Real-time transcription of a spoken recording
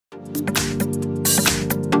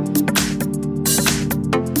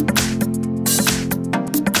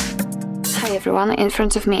everyone, in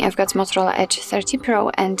front of me I've got Motorola Edge 30 Pro,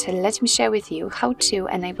 and let me share with you how to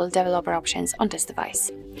enable developer options on this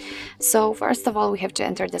device. So first of all we have to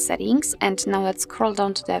enter the settings, and now let's scroll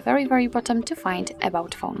down to the very bottom to find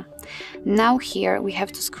About Phone. Now here we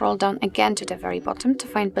have to scroll down again to the very bottom to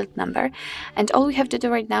find build number, and all we have to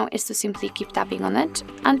do right now is to simply keep tapping on it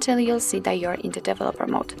until you'll see that you're in the developer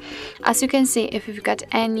mode. As you can see, if you've got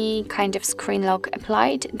any kind of screen lock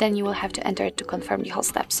applied, then you will have to enter it to confirm the whole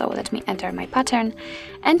step. So let me enter my pattern,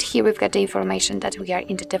 and here we've got the information that we are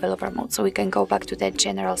in the developer mode, so we can go back to the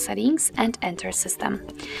general settings and enter system.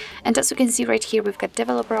 And as you can see right here, we've got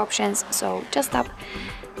developer options, so just tap.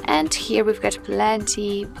 And here we've got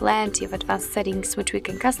plenty of advanced settings which we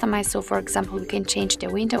can customize. So for example, we can change the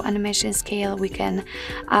window animation scale, we can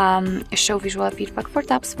show visual feedback for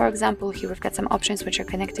taps, for example. Here we've got some options which are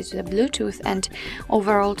connected to the Bluetooth and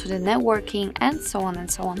overall to the networking, and so on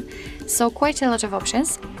and so on. So quite a lot of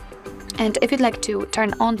options. And if you'd like to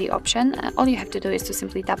turn on the option, all you have to do is to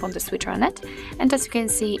simply tap on the switcher on it, and as you can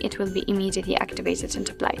see, it will be immediately activated and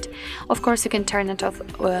applied. Of course, you can turn it off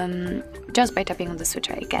just by tapping on the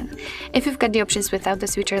switcher again. If you've got the options without the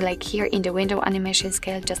switcher, like here in the window animation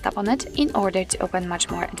scale, just tap on it in order to open much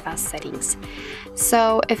more advanced settings.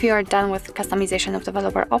 So if you are done with customization of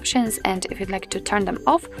developer options, and if you'd like to turn them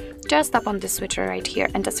off, just tap on the switcher right here,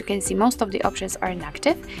 and as you can see, most of the options are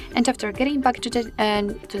inactive, and after getting back to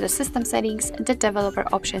the system settings, the developer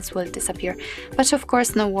options will disappear. But of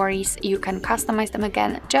course, no worries, you can customize them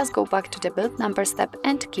again. Just go back to the build number step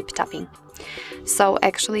and keep tapping. So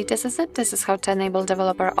actually this is it. This is how to enable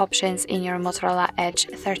developer options in your Motorola Edge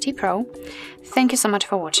 30 Pro. Thank you so much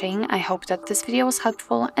for watching. I hope that this video was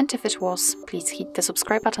helpful, and if it was, please hit the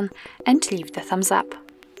subscribe button and leave the thumbs up.